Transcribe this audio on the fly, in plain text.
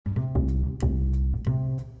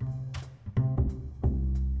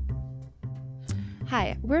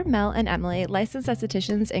Hi, we're Mel and Emily, licensed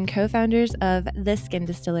estheticians and co-founders of The Skin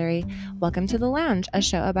Distillery. Welcome to The Lounge, a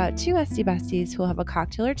show about two SD besties who will have a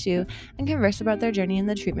cocktail or two and converse about their journey in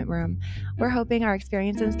the treatment room. We're hoping our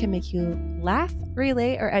experiences can make you laugh,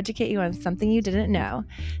 relate, or educate you on something you didn't know.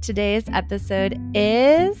 Today's episode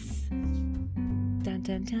is... Dun,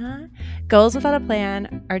 dun, dun. Goals without a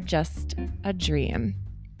plan are just a dream.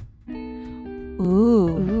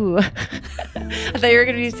 Ooh. I thought you were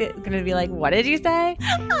gonna be like, what did you say?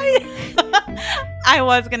 I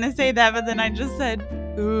was gonna say that, but then I just said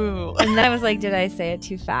ooh. And then I was like, did I say it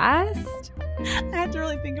too fast? I had to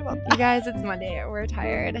really think about that. You guys, it's Monday. We're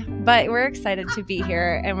tired. But we're excited to be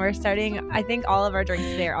here. And we're starting, I think all of our drinks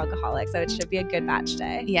today are alcoholic, so it should be a good batch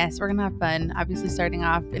day. Yes, we're gonna have fun. Obviously starting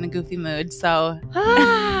off in a goofy mood. So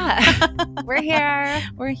we're here.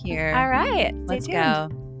 We're here. All right. Let's go.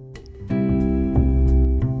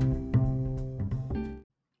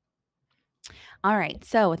 All right.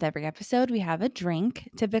 So with every episode, we have a drink.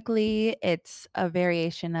 Typically, it's a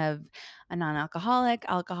variation of a non-alcoholic,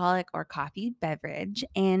 alcoholic, or coffee beverage.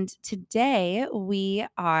 And today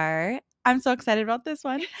I'm so excited about this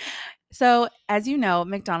one. So as you know,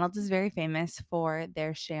 McDonald's is very famous for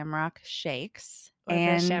their Shamrock Shakes. Or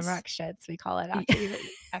the Shamrock Shits, we call it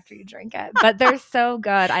after you drink it. But they're so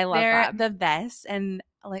good. I love them. They're the best. And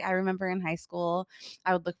like I remember in high school,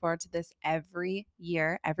 I would look forward to this every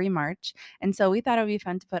year, every March. And so we thought it would be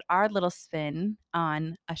fun to put our little spin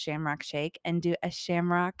on a Shamrock Shake and do a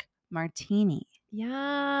Shamrock Martini.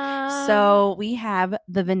 Yeah. So we have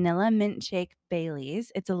the Vanilla Mint Shake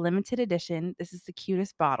Baileys. It's a limited edition. This is the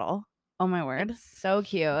cutest bottle. Oh my word. It's so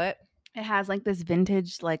cute. It has like this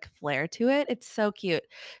vintage like flair to it. It's so cute.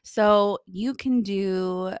 So you can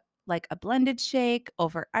do like a blended shake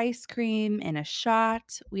over ice cream in a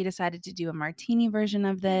shot. We decided to do a martini version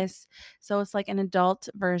of this. So it's like an adult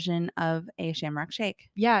version of a Shamrock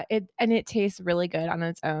Shake. Yeah, it tastes really good on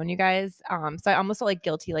its own, you guys. So I almost felt like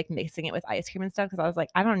guilty like mixing it with ice cream and stuff because I was like,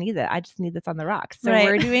 I don't need that. I just need this on the rocks. So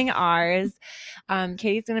We're doing ours.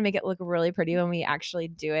 Katie's gonna make it look really pretty when we actually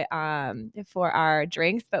do it for our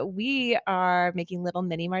drinks. But we are making little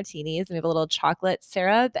mini martinis. And we have a little chocolate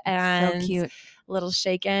syrup and so cute. Little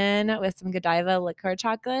shaken with some Godiva liqueur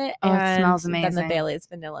chocolate. Oh, and it smells amazing. Then the Bailey's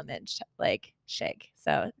vanilla mint shake.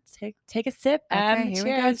 So take a sip. Okay, here we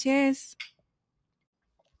go. Cheers.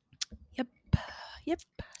 Yep.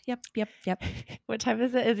 What time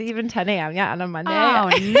is it? Is it even 10 a.m. Yeah, on a Monday? Oh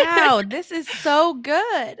no, this is so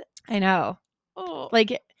good. I know. Oh,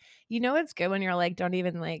 like it's good when you're like, don't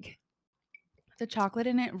even like. The chocolate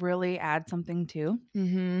in it really adds something too.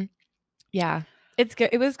 Mm-hmm. Yeah. It's good.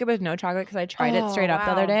 It was good with no chocolate because I tried it straight up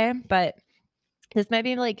the other day. But this might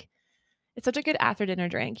be like, it's such a good after dinner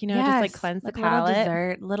drink, just like cleanse the palate. Little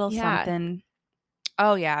dessert, little something.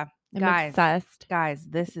 Oh yeah, I'm obsessed. Guys,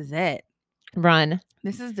 this is it. Run.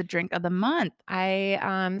 This is the drink of the month.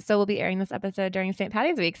 So we'll be airing this episode during St.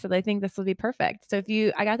 Patty's week, so I think this will be perfect. So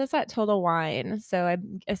I got this at Total Wine, so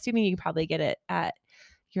I'm assuming you can probably get it at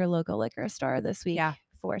your local liquor store this week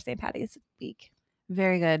for St. Patty's week.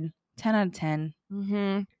 Very good. 10 out of 10. Mm-hmm.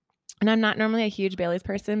 And I'm not normally a huge Bailey's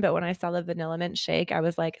person, but when I saw the vanilla mint shake, I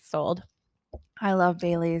was like sold. I love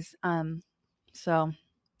Bailey's. So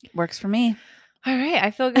works for me. All right. I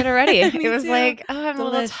feel good already. It was too. like, oh, I'm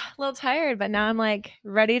a little tired, but now I'm like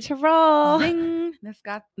ready to roll. Zing.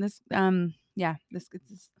 This,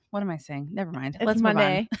 what am I saying? Never mind. Let's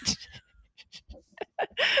Monday.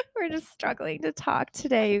 We're just struggling to talk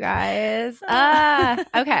today, you guys.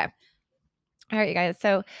 Okay. All right, you guys.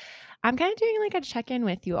 So I'm kind of doing like a check-in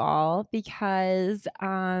with you all because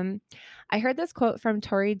I heard this quote from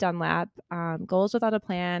Tori Dunlap, goals without a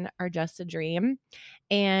plan are just a dream.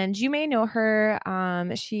 And you may know her.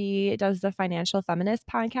 She does the Financial Feminist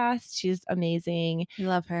podcast. She's amazing.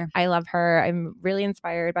 I love her. I'm really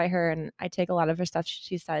inspired by her, and I take a lot of her stuff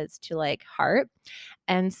she says to like heart.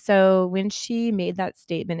 And so when she made that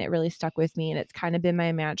statement, it really stuck with me, and it's kind of been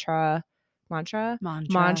my mantra for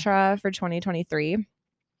 2023.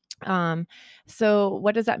 So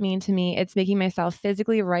what does that mean to me? It's making myself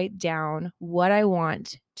physically write down what I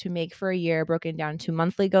want to make for a year, broken down to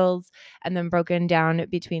monthly goals, and then broken down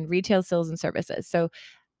between retail sales and services. So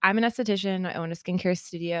I'm an esthetician. I own a skincare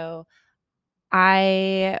studio.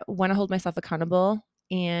 I want to hold myself accountable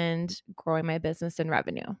and growing my business and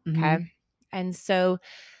revenue. Okay. Mm-hmm. And so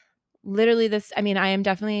literally I am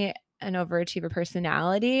definitely an overachiever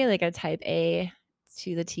personality, like a type A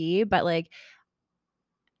to the T, but like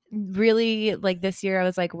really like this year I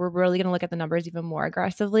was like, we're really going to look at the numbers even more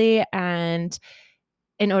aggressively. And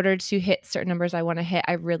in order to hit certain numbers I want to hit,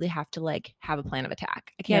 I really have to like have a plan of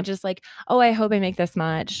attack. I can't just like, oh, I hope I make this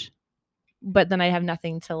much. but then I have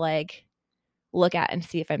nothing to like look at and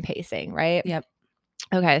see if I'm pacing, right? Yep.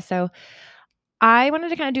 Okay, so I wanted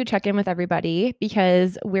to kind of do a check-in with everybody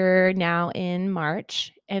because we're now in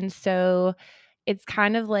March. And so it's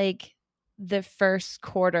kind of like the first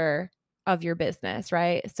quarter of your business,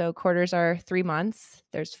 right? So quarters are 3 months.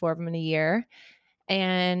 There's 4 of them in a year.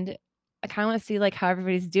 And I kind of want to see like how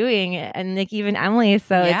everybody's doing and like even Emily.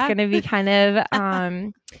 So it's Yeah. going to be kind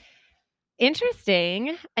of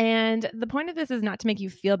interesting. And the point of this is not to make you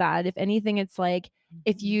feel bad. If anything, it's like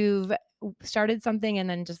if you've started something and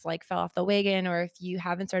then just like fell off the wagon, or if you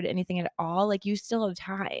haven't started anything at all, like you still have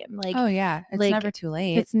time. Like, Oh yeah, it's like never too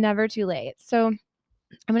late. it's never too late. So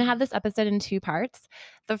I'm going to have this episode in 2 parts.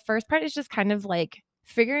 The first part is just kind of like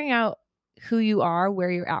figuring out who you are,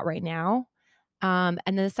 where you're at right now. And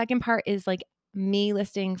then the second part is like me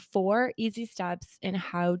listing 4 easy steps in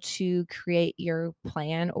how to create your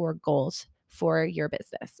plan or goals for your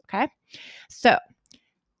business. Okay. So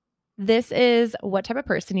this is what type of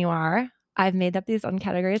person you are. I've made up these own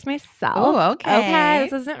categories myself. Oh, okay.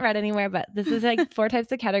 This isn't read anywhere, but this is like 4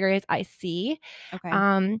 types of categories I see.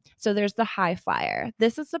 Okay. So there's the high flyer.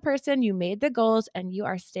 This is the person you made the goals and you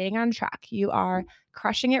are staying on track. You are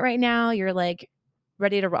crushing it right now. You're like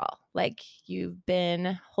ready to roll. Like you've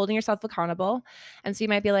been holding yourself accountable. And so you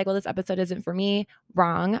might be like, well, this episode isn't for me.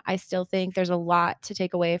 Wrong. I still think there's a lot to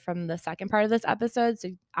take away from the second part of this episode. So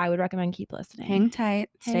I would recommend keep listening. Hang tight.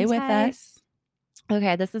 Hang Stay with tight. us.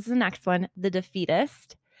 Okay, this is the next one, the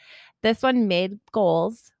defeatist. This one made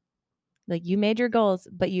goals. Like you made your goals,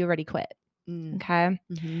 but you already quit. Okay.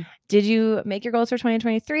 Mm-hmm. Did you make your goals for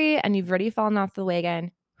 2023 and you've already fallen off the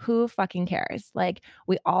wagon? Who fucking cares? Like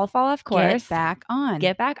we all fall off course. Get back on.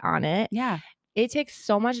 Get back on it. Yeah. It takes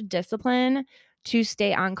so much discipline to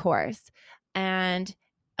stay on course. And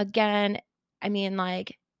again, I mean,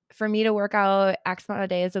 like for me to work out X amount of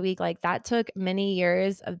days a week, like that took many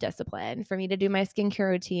years of discipline. For me to do my skincare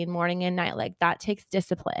routine morning and night, like that takes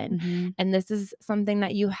discipline. Mm-hmm. And this is something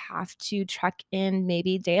that you have to check in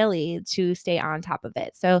maybe daily to stay on top of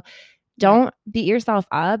it. So don't beat yourself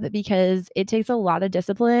up because it takes a lot of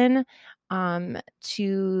discipline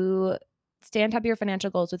to stay on top of your financial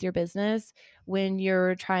goals with your business when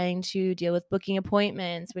you're trying to deal with booking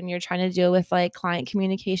appointments, when you're trying to deal with like client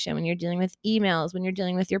communication, when you're dealing with emails, when you're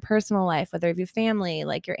dealing with your personal life, whether it's your family,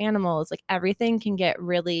 like your animals, like everything can get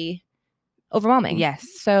really overwhelming. Yes.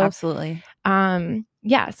 So absolutely.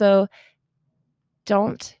 Yeah. So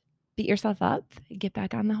don't beat yourself up. Get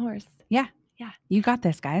back on the horse. Yeah. Yeah. You got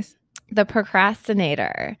this, guys. The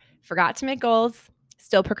procrastinator. Forgot to make goals.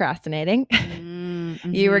 Still procrastinating.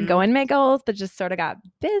 Mm-hmm. You were going to make goals, but just sort of got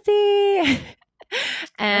busy.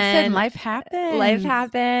 And listen, life happens. Life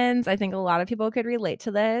happens. I think a lot of people could relate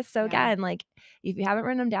to this. So Yeah. again, like if you haven't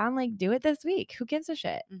written them down, like do it this week. Who gives a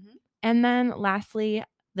shit? Mm-hmm. And then lastly,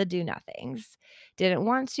 the do nothings. Didn't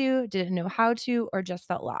want to, didn't know how to, or just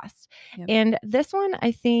felt lost. Yep. And this one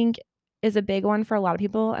I think is a big one for a lot of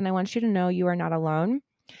people. And I want you to know you are not alone.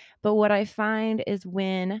 But what I find is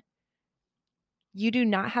when you do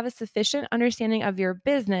not have a sufficient understanding of your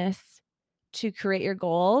business to create your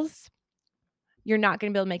goals, you're not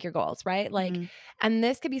going to be able to make your goals, right? Like, and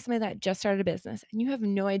this could be somebody that just started a business and you have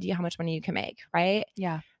no idea how much money you can make, right?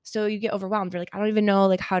 Yeah. So you get overwhelmed. You're like, I don't even know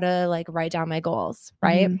like how to like write down my goals,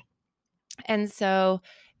 right? And so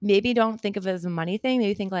maybe don't think of it as a money thing.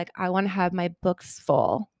 Maybe think like, I want to have my books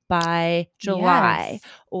full by July, Yes.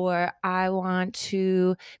 or I want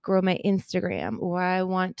to grow my Instagram, or I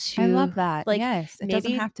want to. I love that. Like, yes. It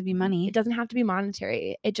doesn't have to be money. It doesn't have to be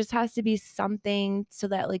monetary. It just has to be something so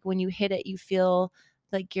that like when you hit it, you feel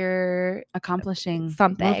like you're accomplishing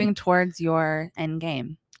something, moving towards your end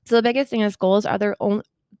game. So the biggest thing is goals are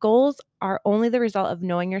only the result of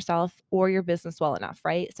knowing yourself or your business well enough,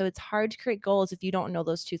 right? So it's hard to create goals if you don't know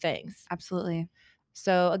those 2 things. Absolutely.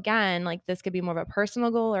 So again, like this could be more of a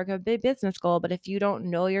personal goal or a big business goal, but if you don't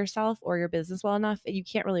know yourself or your business well enough, you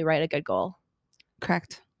can't really write a good goal.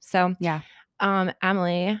 Correct. So yeah.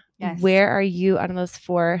 Emily, yes. Where are you out of those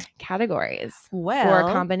 4 categories? Well, or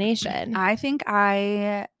a combination? I think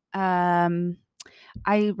I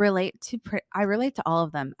relate to all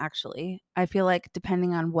of them, actually. I feel like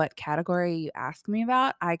depending on what category you ask me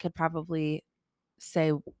about, I could probably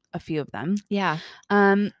say a few of them. Yeah.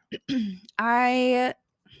 I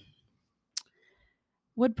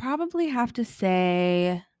would probably have to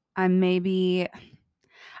say I'm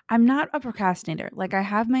not a procrastinator. Like I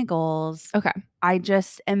have my goals. Okay. I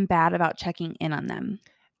just am bad about checking in on them.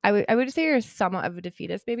 I would say you're somewhat of a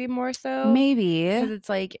defeatist, maybe more so. Maybe. Because it's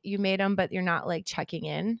like you made them, but you're not like checking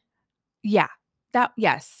in. Yeah.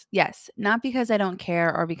 Yes. Not because I don't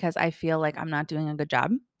care or because I feel like I'm not doing a good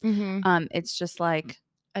job. Mm-hmm. It's just like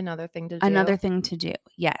Another thing to another do. thing to do.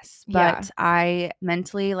 Yes. Yeah. But I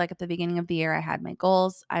mentally, like at the beginning of the year, I had my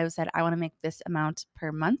goals. I said, I want to make this amount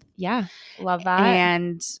per month. Yeah. Love that.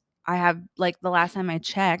 And I have, like, the last time I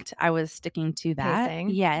checked, I was sticking to that.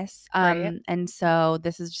 Pacing. Yes. Great. And so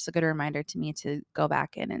this is just a good reminder to me to go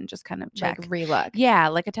back in and just kind of Like check. relook. Yeah,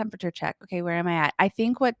 like a temperature check. Okay, where am I at? I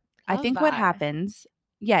think what Love that. happens,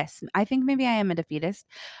 yes, I think maybe I am a defeatist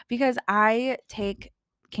because I take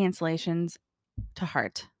cancellations to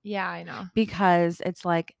heart Yeah, I know. because it's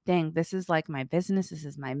like, dang, this is like my business, this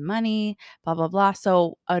is my money, blah blah blah.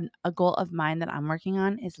 So a goal of mine that I'm working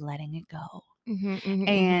on is letting it go Mm-hmm, mm-hmm,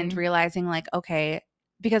 and mm-hmm. realizing like, okay,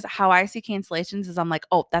 because how I see cancellations is I'm like,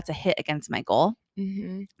 oh, that's a hit against my goal.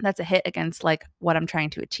 Mm-hmm. That's a hit against like what I'm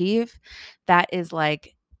trying to achieve. That is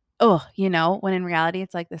like, oh, when in reality,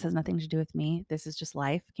 it's like, this has nothing to do with me. This is just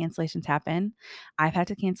life. Cancellations happen. I've had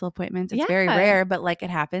to cancel appointments. It's very Yeah, rare, but like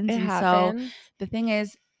it happens. it And so happens. the thing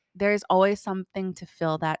is, there's always something to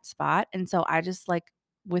fill that spot. And so I just like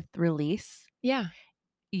with release, Yeah.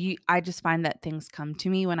 I just find that things come to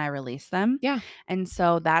me when I release them. Yeah. And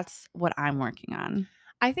so that's what I'm working on.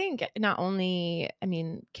 I think not only, I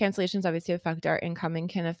mean, cancellations obviously affect our income and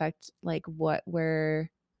can affect like what we're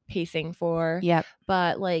pacing for. Yep.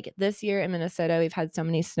 But like this year in Minnesota, we've had so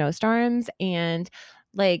many snowstorms and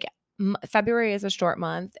like February is a short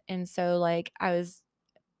month. And so like I was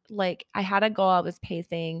like, I had a goal I was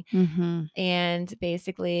pacing Mm-hmm. and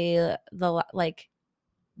basically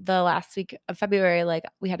the last week of February, like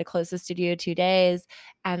we had to close the studio 2 days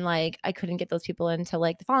and like I couldn't get those people into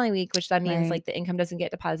like the following week, which that means Right. like the income doesn't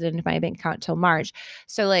get deposited into my bank account till March.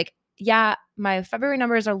 So like, yeah, my February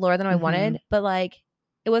numbers are lower than I Mm-hmm. wanted, but like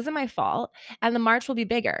it wasn't my fault. And the March will be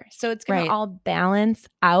bigger. So it's gonna Right. all balance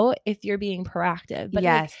out if you're being proactive. But like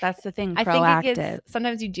Yes, that's the thing. I think it gets Proactive.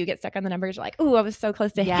 sometimes you do get stuck on the numbers. You're like, oh, I was so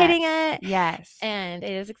close to Yes. hitting it. Yes. And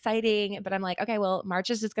it is exciting. But I'm like, okay, well,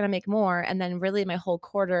 March is just going to make more. And then really my whole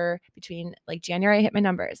quarter between like January, I hit my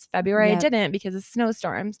numbers. February, I Yep. didn't because of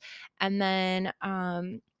snowstorms. And then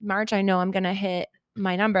March, I know I'm going to hit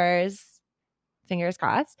my numbers, fingers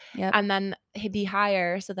crossed. Yep. And then it'd be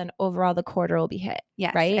higher. So then overall the quarter will be hit.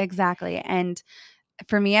 Yes, Right. exactly. And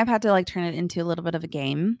for me, I've had to like turn it into a little bit of a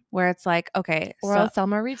game where it's like, okay, Or so I'll sell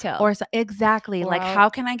more retail. or so, exactly. Or Like, I'll- how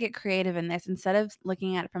can I get creative in this? Instead of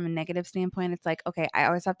looking at it from a negative standpoint, it's like, okay, I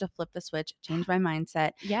always have to flip the switch, change my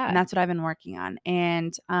mindset. Yeah. And that's what I've been working on.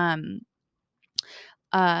 And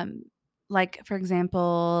like for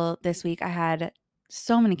example, this week I had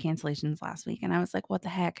so many cancellations last week and I was like, what the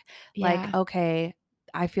heck? Like, Yeah. okay,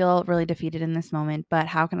 I feel really defeated in this moment, but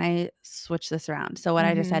how can I switch this around? So what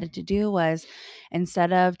I Mhm. decided to do was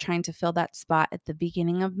instead of trying to fill that spot at the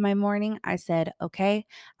beginning of my morning, I said, okay,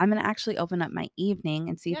 I'm going to actually open up my evening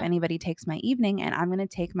and see if Yeah. anybody takes my evening, and I'm going to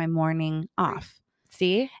take my morning off.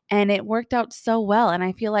 See? And it worked out so well. And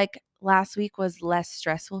I feel like last week was less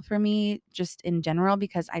stressful for me just in general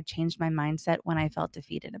because I changed my mindset when I felt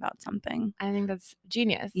defeated about something. I think that's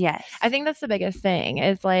genius. Yes. I think that's the biggest thing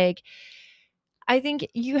is like, I think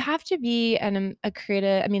you have to be a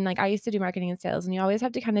creative. I mean, like I used to do marketing and sales and you always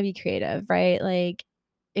have to kind of be creative, right? Like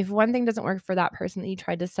if one thing doesn't work for that person that you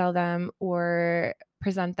tried to sell them or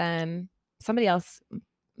present them, somebody else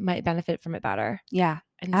might benefit from it better. Yeah.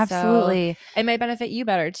 And Absolutely. so it may benefit you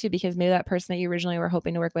better too, because maybe that person that you originally were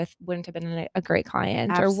hoping to work with wouldn't have been a great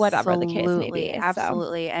client or whatever the case may be.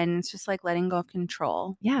 Absolutely. And it's just like letting go of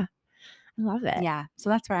control. Yeah. I love it. Yeah. So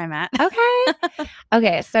that's where I'm at. Okay.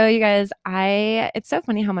 Okay. So you guys, it's so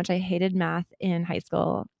funny how much I hated math in high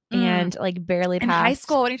school and like barely passed. In high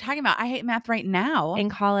school, what are you talking about? I hate math right now. In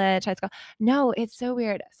college, high school. No, it's so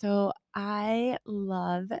weird. So I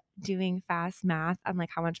love doing fast math on like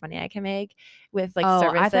how much money I can make with like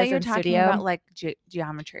services I thought you were and talking studio. about like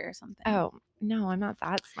geometry or something. Oh, no, I'm not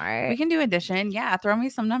that smart. We can do addition. Yeah. Throw me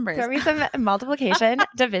some numbers. Throw me some multiplication,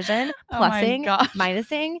 division, plussing,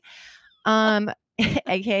 minusing,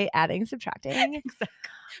 aka adding, subtracting. Exactly.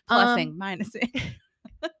 Plussing, minusing.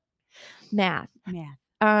 Math.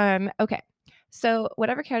 Okay. So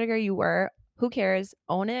whatever category you were, who cares?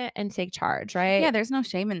 Own it and take charge, right? Yeah, there's no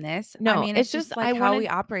shame in this. No, I mean, it's just like how we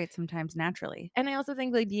operate sometimes naturally. And I also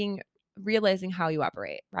think like realizing how you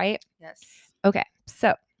operate, right? Yes. Okay.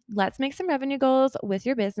 So let's make some revenue goals with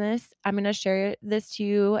your business. I'm going to share this to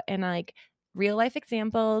you in like real life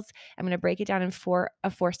examples. I'm going to break it down in a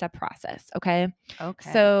 4-step process. Okay.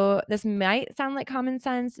 Okay. So this might sound like common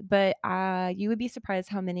sense, but you would be surprised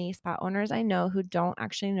how many spot owners I know who don't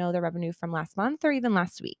actually know their revenue from last month or even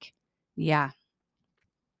last week. Yeah.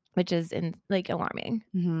 Which is like alarming.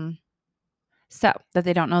 Mm-hmm. So That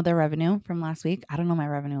they don't know their revenue from last week. I don't know my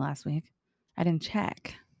revenue last week. I didn't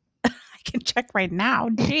check. I can check right now.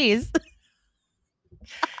 Jeez.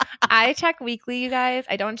 I check weekly, you guys.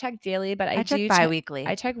 I don't check daily, but I check do bi-weekly.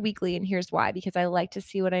 I check weekly, and here's why. Because I like to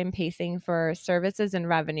see what I'm pacing for services and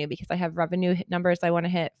revenue, because I have revenue numbers I want to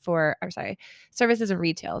hit services and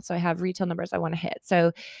retail. So I have retail numbers I want to hit.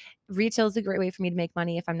 So retail is a great way for me to make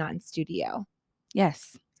money if I'm not in studio.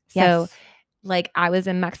 Yes. So like I was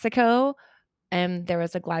in Mexico and there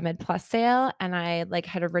was a Glymed Plus sale, and I like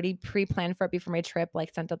had already pre-planned for it before my trip,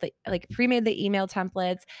 like sent out the pre-made the email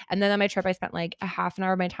templates. And then on my trip, I spent like a half an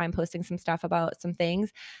hour of my time posting some stuff about some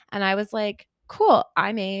things. And I was like, cool,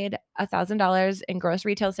 I made $1,000 in gross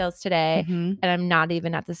retail sales today. Mm-hmm. And I'm not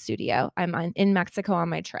even at the studio. I'm in Mexico on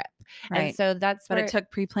my trip. Right. And so that's But it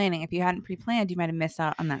took pre-planning. If you hadn't pre-planned, you might have missed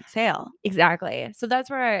out on that sale. Exactly. So that's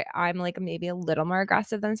where I'm like maybe a little more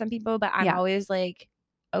aggressive than some people, but I'm always like,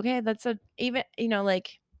 okay, that's even if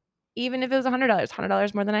it was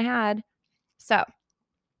 $100 more than I had. So,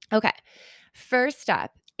 okay. First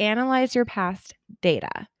step, analyze your past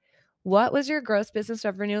data. What was your gross business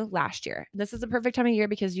revenue last year? This is the perfect time of year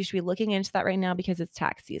because you should be looking into that right now because it's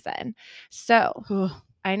tax season. So,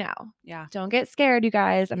 I know. Yeah. Don't get scared, you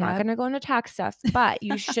guys. I'm not going to go into tax stuff, but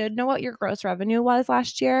you should know what your gross revenue was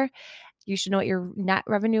last year. You should know what your net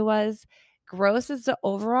revenue was. Gross is the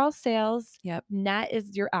overall sales. Yep. Net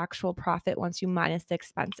is your actual profit once you minus the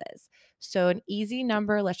expenses. So an easy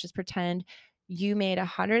number, let's just pretend you made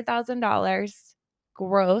 $100,000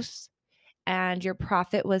 gross and your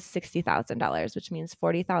profit was $60,000, which means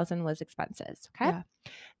 $40,000 was expenses. Okay. Yeah.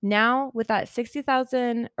 Now with that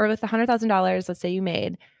 $60,000 or with $100,000, let's say you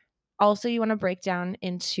made, also you want to break down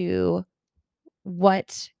into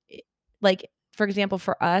what, like, for example,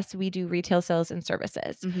 for us, we do retail sales and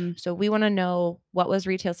services. Mm-hmm. So we want to know what was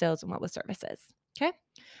retail sales and what was services. Okay.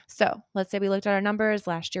 So let's say we looked at our numbers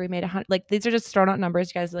last year. We made these are just thrown out numbers,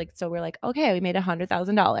 you guys. Like, so we're like, okay, we made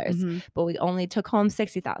 $100,000, but we only took home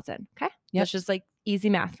 60,000. Okay. Yep. That's just like easy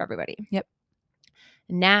math for everybody. Yep.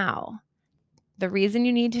 Now, the reason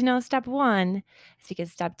you need to know step 1 is because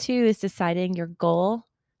step 2 is deciding your goal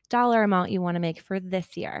dollar amount you want to make for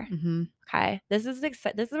this year. Mm-hmm. Okay. This is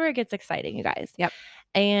where it gets exciting, you guys. Yep.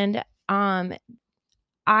 And I'm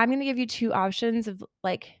going to give you 2 options of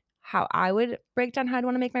like how I would break down how I'd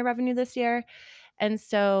want to make my revenue this year. And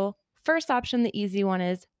so first option, the easy one,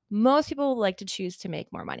 is most people like to choose to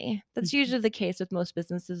make more money. That's usually the case with most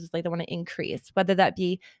businesses, is like they want to increase, whether that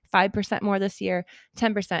be 5% more this year,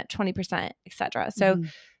 10%, 20%, etc. So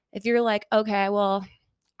if you're like, okay, well,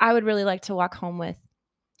 I would really like to walk home with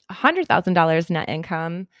 $100,000 net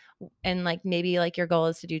income, and like maybe like your goal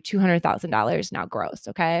is to do $200,000 now gross.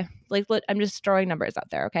 Okay. Like I'm just throwing numbers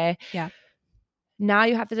out there. Okay. Yeah. Now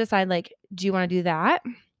you have to decide, like, do you want to do that,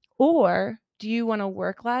 or do you want to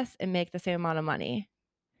work less and make the same amount of money?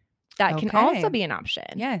 That can also be an option.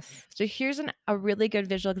 Yes. So here's a really good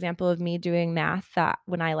visual example of me doing math that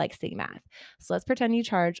when I like seeing math. So let's pretend you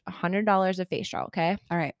charge $100 a facial. Okay.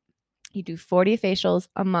 All right. You do 40 facials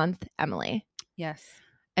a month, Emily. Yes.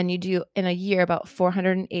 And you do in a year about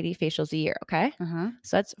 480 facials a year. Okay.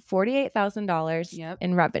 So that's $48,000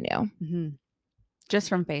 in revenue. Just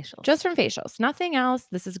from facials. Just from facials. Nothing else.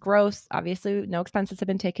 This is gross. Obviously, no expenses have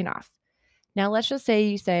been taken off. Now, let's just say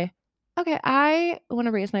you say, okay, I want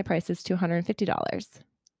to raise my prices to $150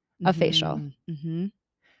 a facial.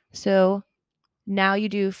 So now you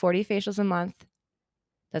do 40 facials a month.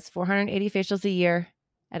 That's 480 facials a year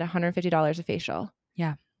at $150 a facial.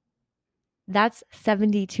 Yeah. That's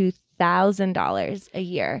 $72,000 a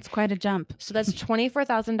year. It's quite a jump. So that's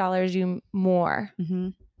 $24,000 more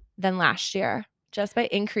than last year, just by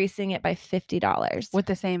increasing it by $50 with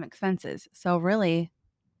the same expenses. So really,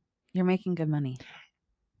 you're making good money.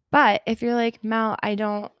 But if you're like, Mel, I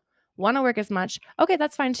don't want to work as much, okay,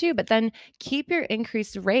 that's fine too. But then keep your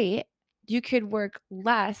increased rate. You could work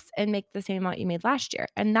less and make the same amount you made last year.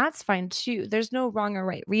 And that's fine too. There's no wrong or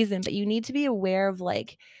right reason, but you need to be aware of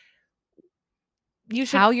like,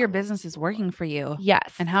 how your business is working for you.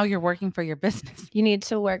 Yes. And how you're working for your business. You need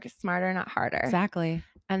to work smarter, not harder. Exactly.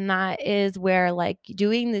 And that is where, like,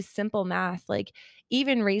 doing this simple math, like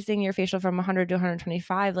even raising your facial from 100 to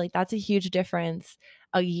 125, like that's a huge difference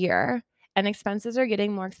a year. And expenses are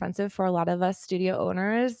getting more expensive for a lot of us studio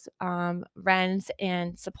owners. Rent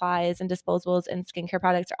and supplies and disposables and skincare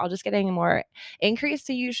products are all just getting more increased.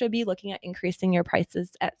 So you should be looking at increasing your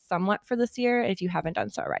prices at somewhat for this year if you haven't done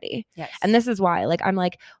so already. Yes. And this is why, like, I'm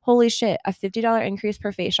like, holy shit, a $50 increase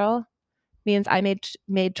per facial means I made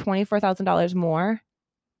 $24,000 more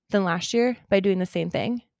than last year by doing the same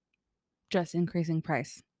thing. Just increasing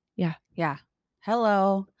price. Yeah. Yeah.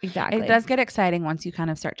 hello. It Exactly. does get exciting once you kind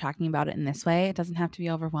of start talking about it in this way. It doesn't have to be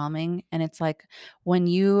overwhelming. And it's like when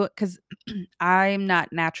because I'm not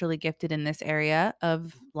naturally gifted in this area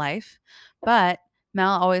of life, but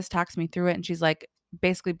Mel always talks me through it. And she's like,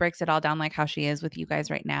 basically breaks it all down like how she is with you guys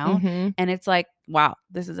right now. Mm-hmm. And it's like, wow,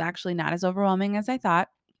 this is actually not as overwhelming as I thought.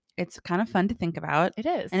 It's kind of fun to think about. It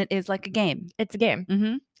is. And it is like a game. It's a game.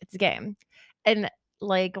 Mm-hmm. It's a game. And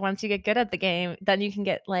like once you get good at the game, then you can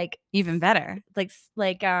get like Even better. Like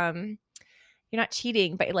you're not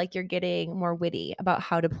cheating, but like you're getting more witty about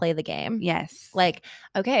how to play the game. Yes. Like,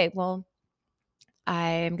 okay, well,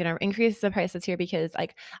 I'm going to increase the prices here because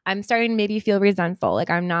like I'm starting to maybe feel resentful. Like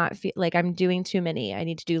I'm not like I'm doing too many. I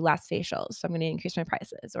need to do less facials. So I'm going to increase my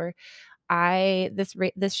prices. Or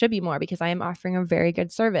this should be more because I am offering a very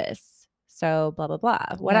good service. So blah, blah, blah,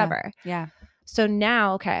 whatever. Yeah. So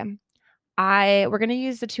now, okay, we're going to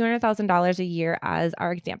use the $200,000 a year as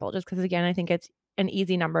our example, just because again, I think it's an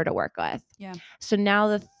easy number to work with. Yeah. So now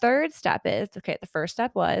the third step is, okay, the first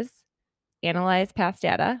step was analyze past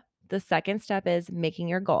data. The second step is making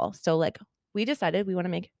your goal. So like we decided we want to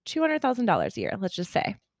make $200,000 a year, let's just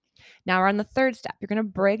say. Now we're on the third step. You're going to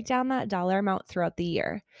break down that dollar amount throughout the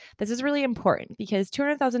year. This is really important because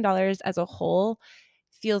 $200,000 as a whole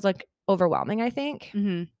feels like overwhelming, I think.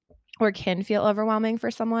 Mm-hmm. Or can feel overwhelming for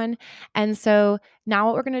someone. And so now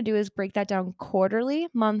what we're going to do is break that down quarterly,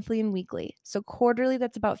 monthly, and weekly. So quarterly,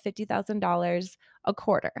 that's about $50,000 a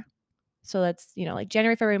quarter. So that's, like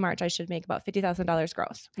January, February, March, I should make about $50,000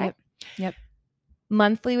 gross. Okay? Yep.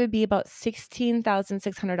 Monthly would be about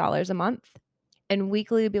 $16,600 a month. And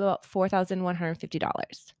weekly would be about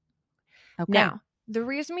 $4,150. Okay. Now, the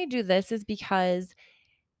reason we do this is because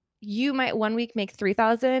you might one week make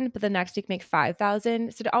 $3,000, but the next week make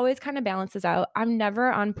 $5,000. So it always kind of balances out. I'm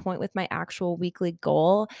never on point with my actual weekly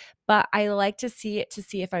goal, but I like to see it to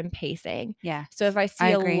see if I'm pacing. Yeah. So if I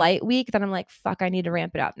see a light week, then I'm like, fuck, I need to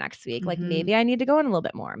ramp it up next week. Like maybe I need to go in a little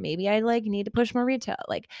bit more. Maybe I like need to push more retail.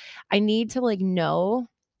 Like I need to like know.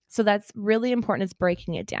 So that's really important is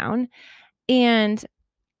breaking it down. And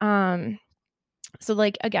so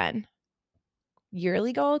like again,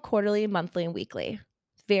 yearly goal, quarterly, monthly, and weekly.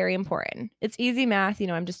 Very important. It's easy math.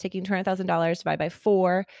 I'm just taking $200,000 divided by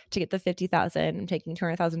 4 to get the 50,000. I'm taking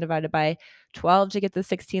 200,000 divided by 12 to get the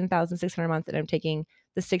 16,600 a month. And I'm taking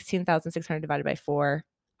the 16,600 divided by 4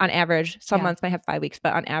 on average. Some months might have 5 weeks,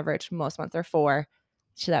 but on average, most months are 4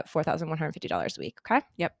 to that $4,150 a week. Okay.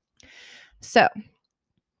 Yep. So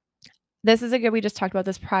this is a good, we just talked about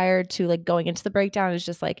this prior to like going into the breakdown. It's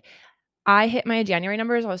just like, I hit my January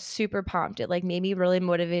numbers. I was super pumped. It like made me really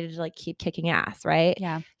motivated to like keep kicking ass, right?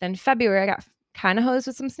 Yeah. Then February, I got kind of hosed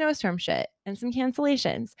with some snowstorm shit and some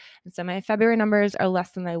cancellations. And so my February numbers are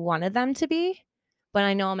less than I wanted them to be, but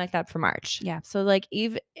I know I'll make that for March. Yeah. So like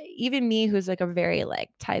even me, who's like a very like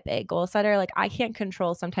type A goal setter, like I can't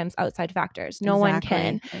control sometimes outside factors. No one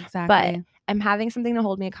can. Exactly. But I'm having something to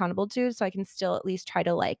hold me accountable to, so I can still at least try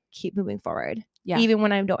to like keep moving forward. Yeah. Even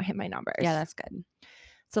when I don't hit my numbers. Yeah, that's good.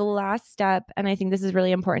 So the last step, and I think this is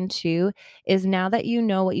really important too, is now that you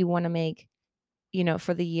know what you want to make,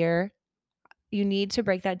 for the year, you need to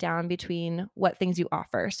break that down between what things you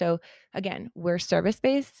offer. So again, we're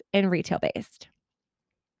service-based and retail-based.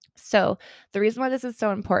 So the reason why this is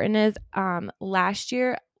so important is last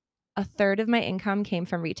year, a third of my income came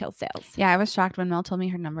from retail sales. Yeah, I was shocked when Mel told me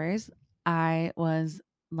her numbers. I was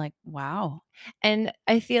like, wow. And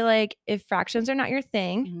I feel like if fractions are not your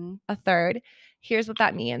thing, a third, here's what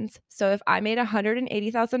that means. So if I made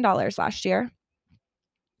 $180,000 last year,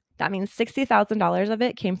 that means $60,000 of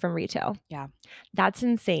it came from retail. Yeah. That's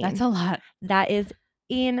insane. That's a lot. That is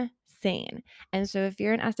insane. And so if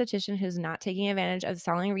you're an esthetician who's not taking advantage of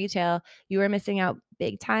selling retail, you are missing out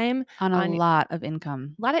big time on a lot of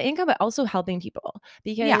income. A lot of income, but also helping people.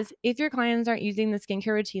 Because if your clients aren't using the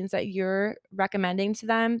skincare routines that you're recommending to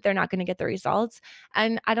them, they're not going to get the results.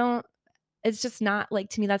 And it's just not like,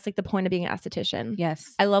 to me, that's like the point of being an esthetician.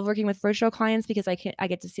 Yes. I love working with virtual clients because I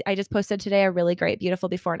get to see, I just posted today a really great, beautiful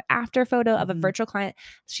before and after photo of a virtual client.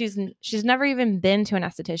 She's never even been to an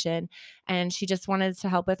esthetician and she just wanted to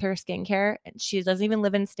help with her skincare. And she doesn't even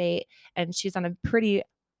live in state and she's on a pretty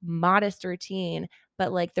modest routine,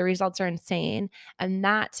 but like the results are insane. And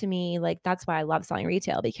that to me, like, that's why I love selling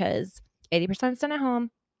retail because 80% is done at home.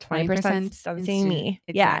 20% done seeing me.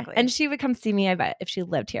 Exactly. Yeah. And she would come see me, I bet, if she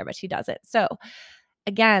lived here, but she doesn't. So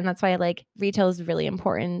again, that's why like retail is really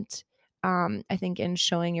important. I think in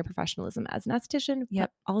showing your professionalism as an esthetician, but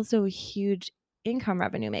also a huge income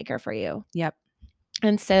revenue maker for you. Yep.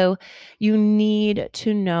 And so you need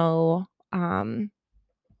to know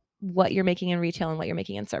what you're making in retail and what you're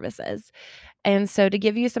making in services. And so to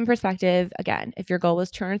give you some perspective, again, if your goal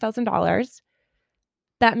was $200,000,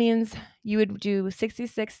 that means you would do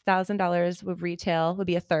 $66,000 with retail would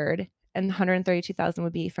be a third, and $132,000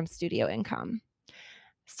 would be from studio income.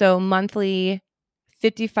 So monthly,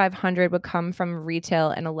 $5,500 would come from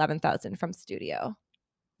retail and $11,000 from studio.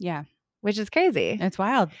 Yeah. Which is crazy. It's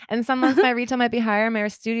wild. And some months my retail might be higher, my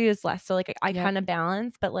studio is less. So like I Yep. kind of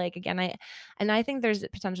balance, but like again, I think there's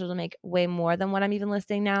potential to make way more than what I'm even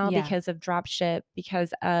listing now Yeah. because of drop ship,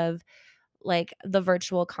 because of like the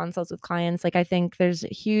virtual consults with clients. Like I think there's a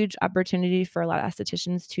huge opportunity for a lot of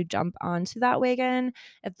estheticians to jump onto that wagon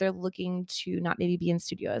if they're looking to not maybe be in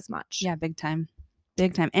studio as much. Yeah, big time.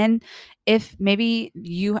 Big time. And if maybe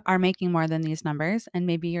you are making more than these numbers and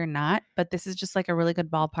maybe you're not, but this is just like a really good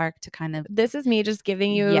ballpark to kind of. This is me just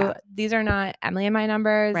giving you, these are not Emily and my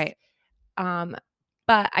numbers. Right.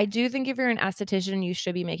 But I do think if you're an esthetician, you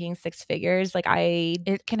should be making six figures. Like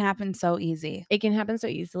it can happen so easy. It can happen so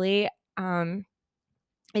easily.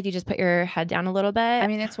 If you just put your head down a little bit. I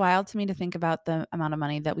mean, it's wild to me to think about the amount of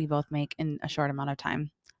money that we both make in a short amount of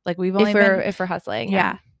time. Like we've only if we're hustling.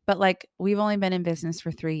 Yeah. But like we've only been in business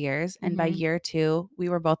for 3 years. And by year 2, we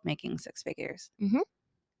were both making 6 figures. Mm-hmm.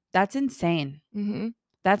 That's insane. Mm-hmm.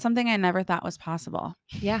 That's something I never thought was possible.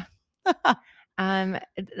 Yeah.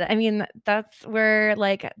 I mean, that's where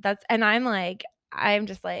like, that's, and I'm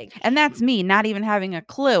just like, and that's me not even having a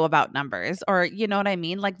clue about numbers or, you know what I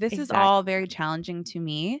mean? Like this is all very challenging to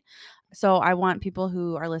me. So I want people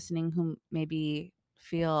who are listening who maybe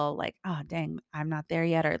feel like, oh, dang, I'm not there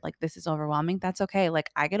yet. Or like, this is overwhelming. That's okay. Like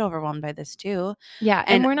I get overwhelmed by this too. Yeah.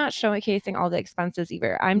 And we're not showcasing all the expenses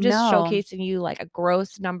either. I'm just showcasing you like a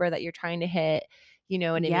gross number that you're trying to hit. You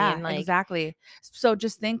know what I mean? Like, exactly. So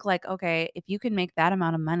just think like, okay, if you can make that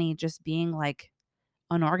amount of money just being like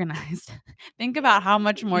unorganized, think about how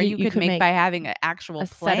much more you could make by having an actual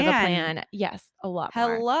plan. Set of a plan. Yes, a lot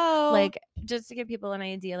more. Hello. Like just to give people an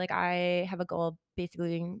idea, like I have a goal of basically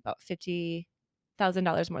doing about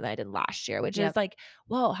 $50,000 more than I did last year, which is like,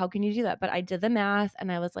 whoa, how can you do that? But I did the math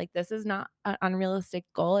and I was like, this is not an unrealistic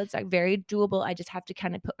goal. It's like very doable. I just have to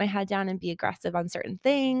kind of put my head down and be aggressive on certain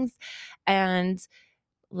things. And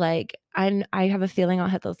like, I have a feeling I'll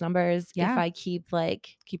hit those numbers if I keep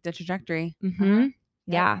the trajectory. Mm-hmm.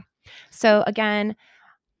 Yeah. So again,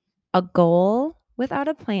 a goal without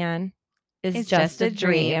a plan is just a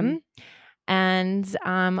dream. And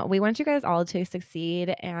we want you guys all to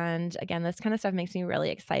succeed. And again, this kind of stuff makes me really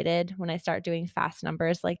excited when I start doing fast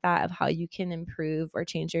numbers like that of how you can improve or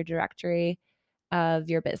change your trajectory of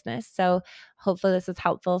your business. So hopefully this is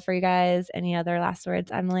helpful for you guys. Any other last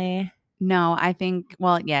words, Emily? No, I think,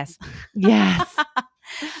 well, yes. Yes.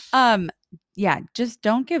 Yeah, just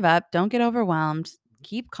don't give up. Don't get overwhelmed.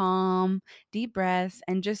 Keep calm, deep breaths,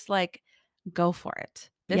 and just like go for it.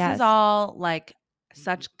 This is all like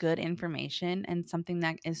such good information and something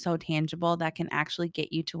that is so tangible that can actually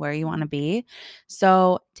get you to where you want to be.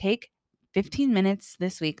 So take 15 minutes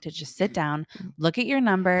this week to just sit down, look at your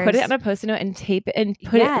numbers, put it on a Post-it note and tape it and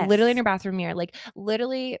put it literally in your bathroom mirror. Like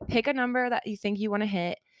literally pick a number that you think you want to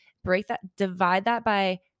hit, divide that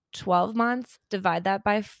by 12 months, divide that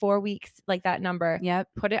by 4 weeks, like that number. Yep.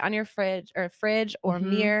 Put it on your fridge or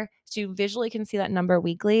mirror so you visually can see that number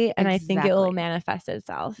weekly. And I think it will manifest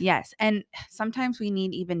itself. Yes. And sometimes we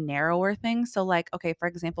need even narrower things. So like, okay, for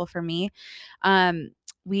example, for me,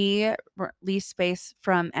 we lease space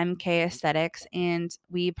from MK Aesthetics and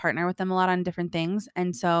we partner with them a lot on different things.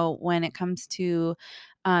 And so when it comes to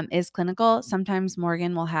Is Clinical, sometimes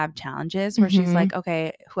Morgan will have challenges where she's like,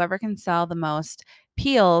 okay, whoever can sell the most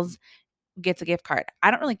peels gets a gift card.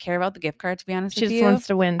 I don't really care about the gift card, to be honest with you. She just wants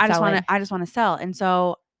to win. I just want to sell. And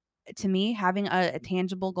so to me, having a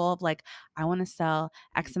tangible goal of like, I want to sell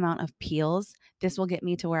X amount of peels. This will get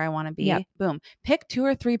me to where I want to be. Yep. Boom. Pick 2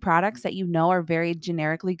 or 3 products that you know are very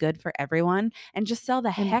generically good for everyone and just sell the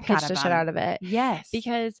heck out of them. Shit out of it. Yes.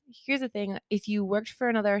 Because here's the thing. If you worked at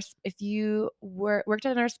another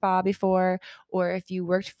spa before, or if you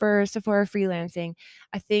worked for Sephora freelancing,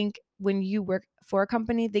 I think when you work for a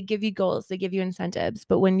company, they give you goals, they give you incentives.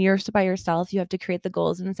 But when you're by yourself, you have to create the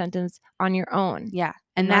goals and incentives on your own. Yeah.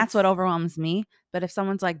 And that's what overwhelms me. But if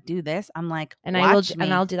someone's like, do this, I'm like, I'll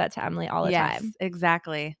do that to Emily all the time.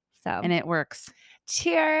 Exactly. So, and it works.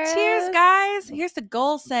 Cheers. Cheers, guys. Here's the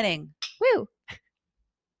goal setting. Woo.